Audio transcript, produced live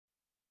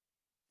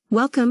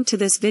Welcome to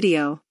this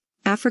video.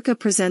 Africa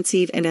presents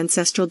Eve and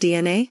ancestral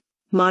DNA?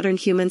 Modern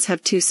humans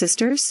have two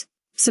sisters?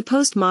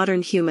 Supposed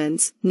modern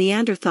humans,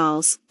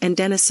 Neanderthals, and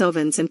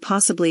Denisovans and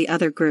possibly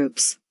other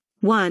groups.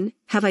 1.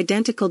 Have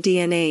identical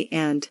DNA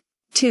and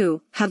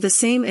 2. Have the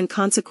same and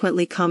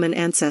consequently common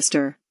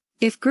ancestor.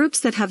 If groups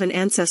that have an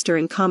ancestor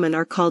in common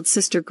are called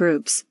sister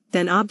groups,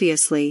 then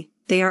obviously,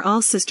 they are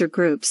all sister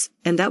groups,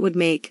 and that would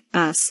make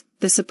us,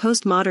 the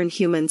supposed modern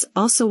humans,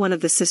 also one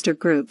of the sister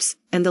groups,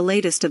 and the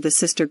latest of the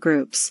sister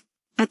groups.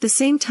 At the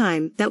same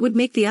time, that would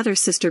make the other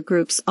sister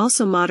groups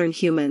also modern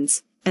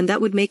humans, and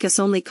that would make us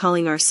only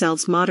calling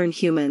ourselves modern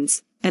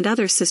humans, and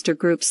other sister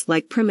groups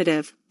like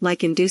primitive,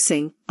 like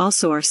inducing,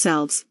 also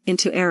ourselves,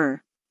 into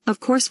error.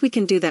 Of course we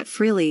can do that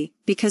freely,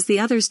 because the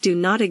others do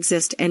not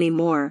exist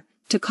anymore,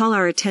 to call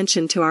our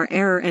attention to our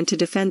error and to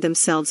defend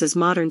themselves as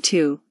modern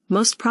too,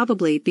 most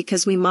probably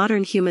because we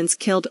modern humans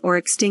killed or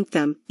extinct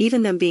them,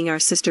 even them being our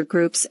sister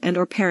groups and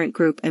or parent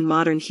group and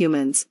modern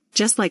humans,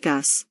 just like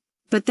us.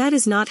 But that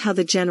is not how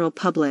the general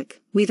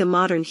public, we the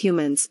modern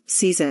humans,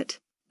 sees it.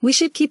 We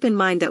should keep in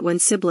mind that when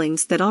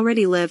siblings that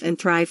already live and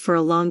thrive for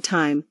a long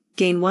time,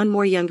 gain one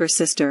more younger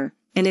sister,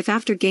 and if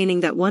after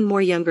gaining that one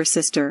more younger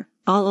sister,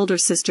 all older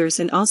sisters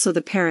and also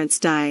the parents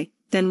die,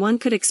 then one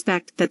could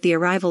expect that the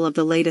arrival of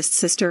the latest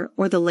sister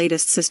or the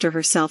latest sister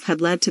herself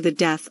had led to the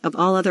death of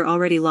all other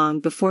already long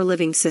before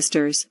living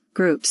sisters,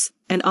 groups,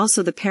 and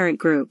also the parent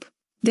group.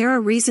 There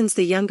are reasons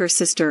the younger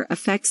sister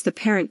affects the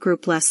parent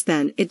group less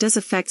than it does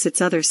affects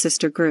its other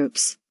sister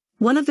groups.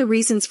 One of the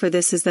reasons for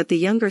this is that the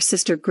younger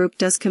sister group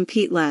does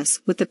compete less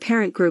with the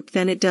parent group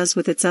than it does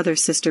with its other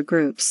sister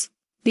groups.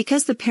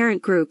 Because the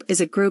parent group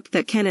is a group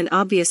that can and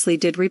obviously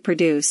did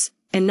reproduce,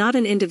 and not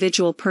an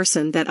individual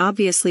person that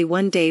obviously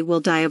one day will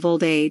die of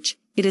old age,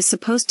 it is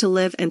supposed to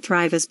live and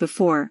thrive as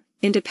before,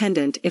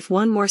 independent if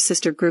one more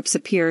sister groups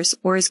appears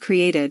or is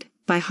created,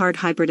 by hard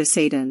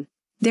hybridization.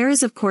 There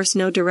is of course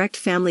no direct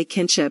family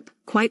kinship,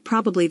 quite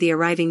probably the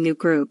arriving new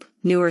group,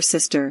 newer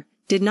sister,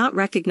 did not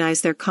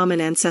recognize their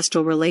common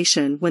ancestral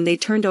relation when they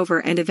turned over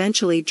and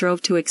eventually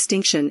drove to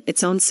extinction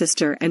its own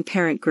sister and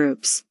parent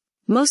groups.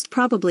 Most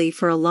probably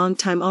for a long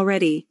time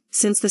already,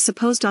 since the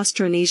supposed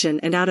Austronesian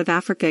and out of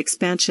Africa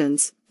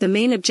expansions, the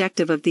main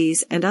objective of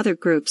these and other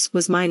groups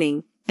was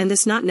mining, and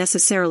this not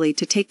necessarily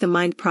to take the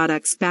mined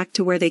products back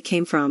to where they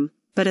came from,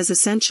 but as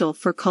essential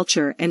for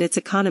culture and its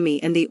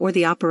economy and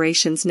the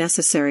operations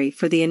necessary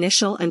for the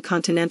initial and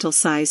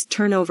continental-sized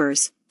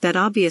turnovers, that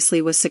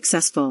obviously was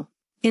successful.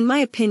 In my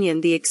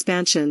opinion, the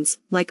expansions,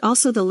 like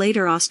also the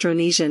later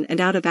Austronesian and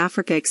out of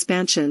Africa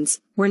expansions,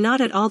 were not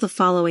at all the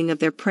following of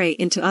their prey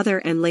into other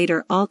and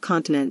later all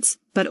continents,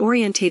 but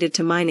orientated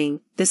to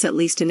mining, this at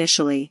least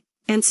initially.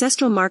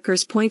 Ancestral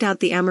markers point out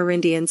the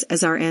Amerindians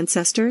as our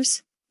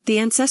ancestors? The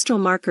ancestral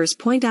markers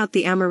point out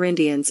the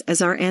Amerindians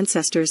as our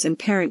ancestors and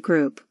parent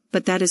group,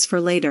 but that is for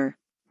later.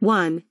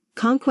 1.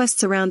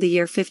 Conquests around the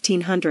year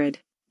 1500.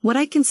 What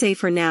I can say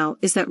for now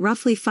is that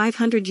roughly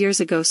 500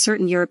 years ago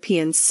certain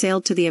Europeans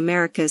sailed to the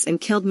Americas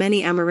and killed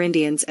many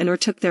Amerindians and or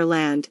took their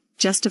land,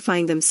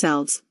 justifying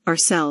themselves,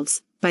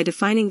 ourselves, by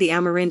defining the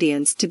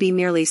Amerindians to be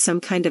merely some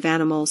kind of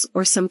animals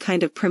or some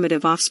kind of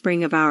primitive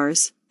offspring of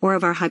ours, or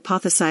of our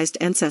hypothesized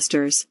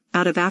ancestors,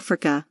 out of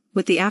Africa,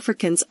 with the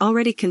Africans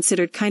already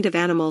considered kind of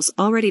animals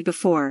already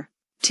before.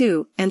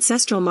 2.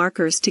 Ancestral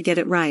markers to get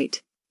it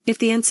right. If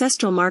the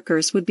ancestral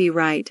markers would be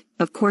right,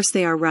 of course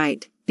they are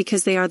right,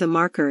 because they are the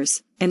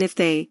markers, and if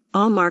they,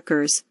 all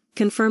markers,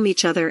 confirm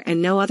each other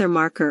and no other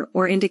marker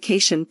or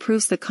indication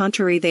proves the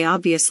contrary they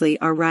obviously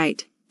are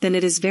right, then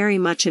it is very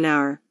much in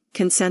our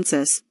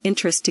consensus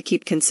interest to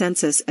keep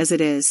consensus as it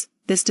is,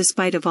 this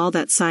despite of all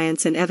that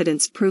science and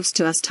evidence proves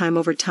to us time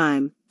over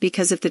time,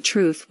 because if the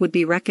truth would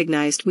be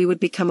recognized we would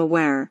become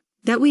aware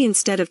that we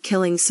instead of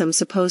killing some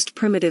supposed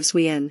primitives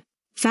we in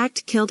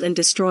fact killed and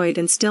destroyed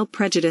and still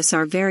prejudice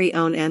our very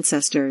own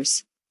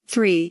ancestors.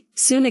 3.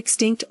 Soon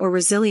extinct or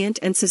resilient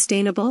and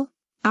sustainable?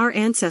 Our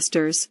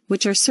ancestors,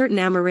 which are certain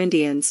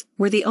Amerindians,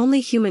 were the only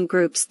human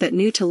groups that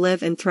knew to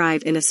live and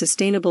thrive in a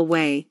sustainable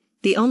way,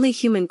 the only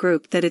human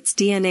group that its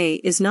DNA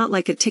is not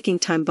like a ticking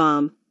time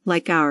bomb,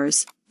 like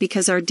ours,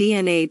 because our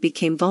DNA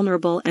became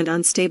vulnerable and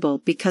unstable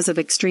because of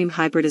extreme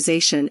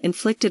hybridization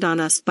inflicted on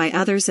us by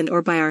others and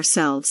or by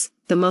ourselves,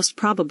 the most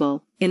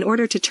probable, in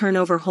order to turn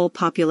over whole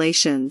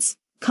populations,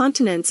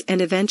 continents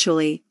and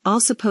eventually,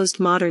 all supposed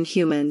modern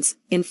humans,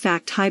 in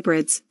fact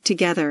hybrids,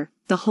 together,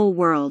 the whole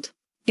world.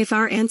 If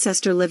our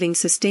ancestor living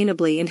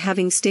sustainably and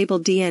having stable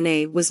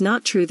DNA was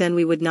not true then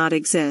we would not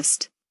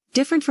exist.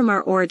 Different from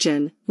our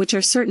origin, which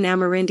are certain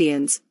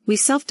Amerindians, we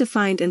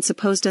self-defined and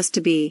supposed us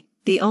to be,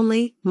 the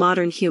only,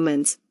 modern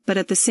humans, but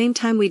at the same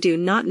time we do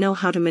not know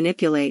how to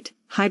manipulate,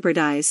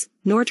 hybridize,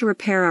 nor to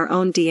repair our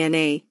own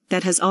DNA,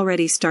 that has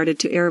already started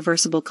to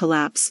irreversible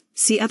collapse,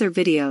 see other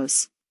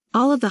videos.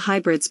 All of the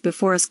hybrids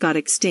before us got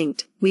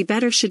extinct, we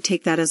better should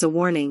take that as a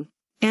warning.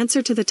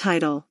 Answer to the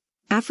title.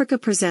 Africa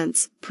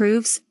presents,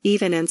 proves,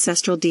 Eve and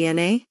ancestral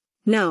DNA?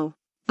 No.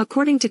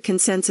 According to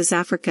consensus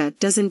Africa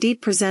does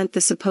indeed present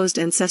the supposed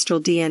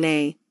ancestral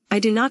DNA, I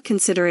do not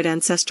consider it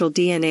ancestral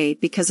DNA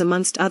because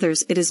amongst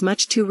others it is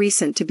much too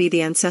recent to be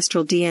the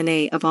ancestral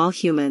DNA of all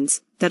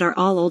humans, that are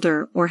all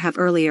older or have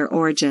earlier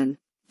origin.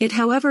 It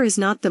however is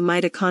not the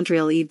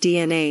mitochondrial Eve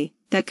DNA,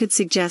 that could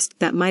suggest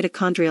that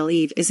mitochondrial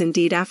Eve is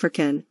indeed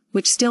African,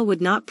 which still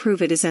would not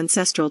prove it is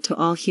ancestral to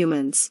all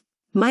humans.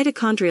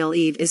 Mitochondrial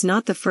Eve is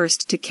not the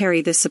first to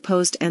carry this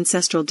supposed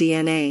ancestral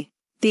DNA.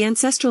 The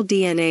ancestral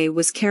DNA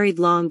was carried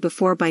long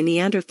before by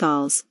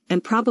Neanderthals,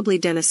 and probably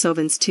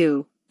Denisovans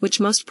too, which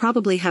most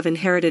probably have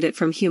inherited it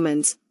from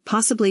humans,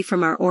 possibly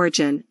from our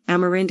origin,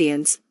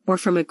 Amerindians, or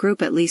from a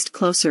group at least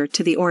closer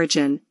to the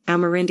origin,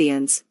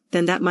 Amerindians,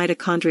 than that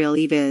mitochondrial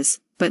Eve is,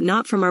 but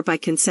not from our by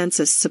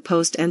consensus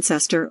supposed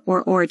ancestor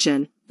or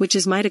origin, which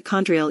is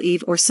mitochondrial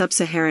Eve or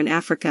sub-Saharan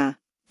Africa.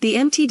 The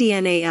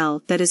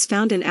mtDNAL that is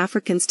found in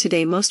Africans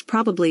today most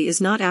probably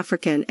is not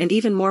African and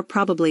even more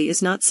probably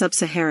is not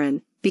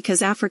sub-Saharan,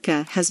 because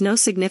Africa has no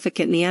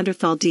significant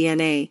Neanderthal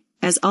DNA,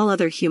 as all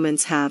other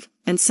humans have,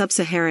 and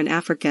sub-Saharan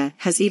Africa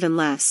has even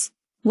less.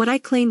 What I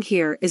claim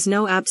here is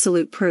no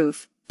absolute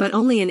proof, but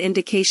only an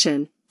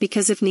indication,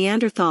 because if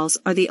Neanderthals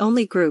are the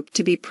only group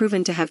to be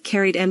proven to have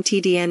carried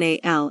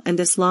mtDNAL and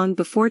this long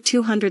before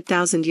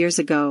 200,000 years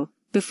ago,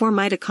 before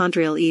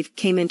mitochondrial Eve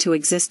came into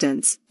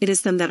existence, it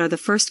is them that are the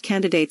first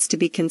candidates to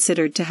be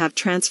considered to have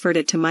transferred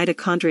it to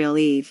mitochondrial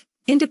Eve,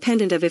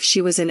 independent of if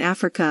she was in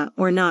Africa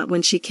or not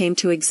when she came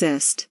to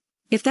exist.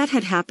 If that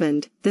had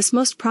happened, this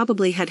most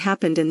probably had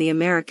happened in the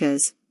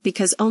Americas,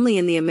 because only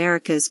in the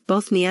Americas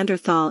both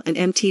Neanderthal and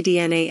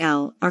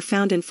mtDNAL are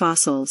found in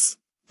fossils.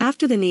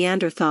 After the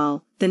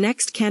Neanderthal, the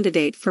next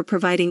candidate for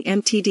providing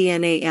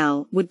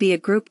mtDNAL would be a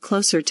group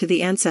closer to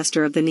the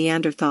ancestor of the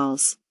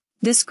Neanderthals.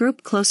 This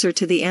group closer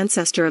to the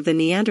ancestor of the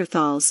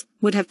Neanderthals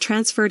would have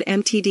transferred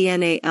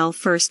mtDNAL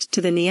first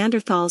to the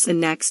Neanderthals and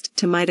next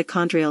to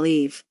mitochondrial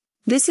Eve.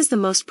 This is the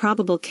most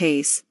probable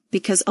case,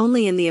 because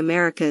only in the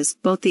Americas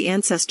both the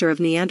ancestor of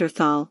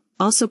Neanderthal,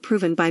 also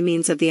proven by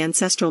means of the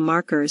ancestral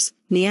markers,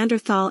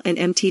 Neanderthal and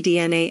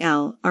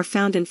mtDNAL are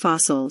found in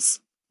fossils.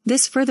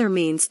 This further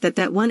means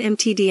that one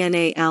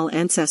mtDNAL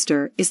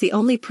ancestor is the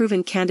only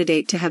proven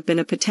candidate to have been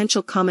a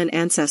potential common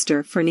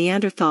ancestor for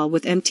Neanderthal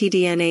with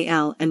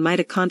mtDNAL and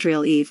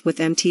mitochondrial Eve with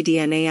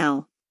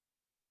mtDNAL.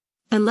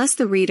 Unless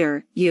the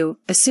reader, you,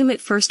 assume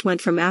it first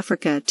went from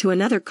Africa to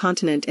another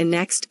continent and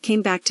next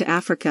came back to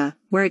Africa,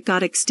 where it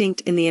got extinct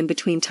in the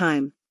in-between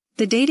time.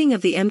 The dating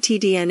of the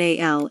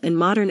mtDNAL in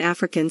modern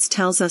Africans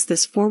tells us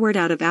this forward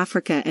out of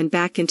Africa and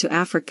back into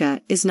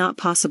Africa is not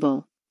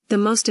possible. The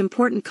most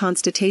important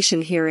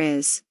constatation here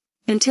is,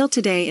 until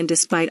today and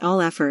despite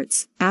all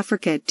efforts,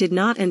 Africa did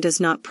not and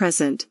does not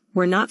present,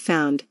 were not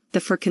found,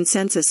 the for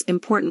consensus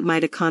important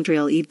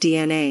mitochondrial Eve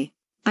DNA.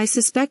 I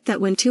suspect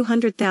that when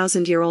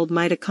 200,000-year-old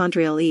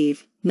mitochondrial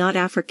Eve, not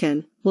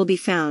African, will be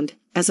found,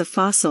 as a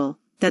fossil,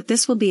 that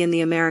this will be in the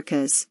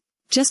Americas.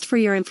 Just for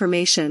your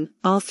information,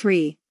 all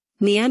three,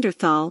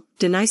 Neanderthal,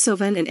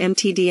 Denisovan and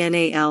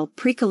mtDNAL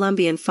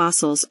pre-Columbian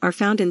fossils are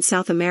found in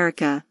South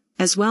America,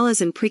 as well as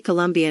in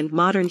pre-Columbian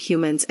modern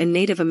humans and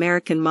Native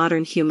American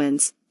modern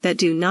humans, that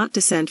do not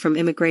descend from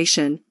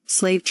immigration,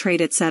 slave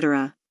trade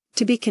etc.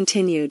 To be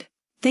continued.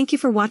 Thank you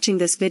for watching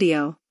this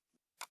video.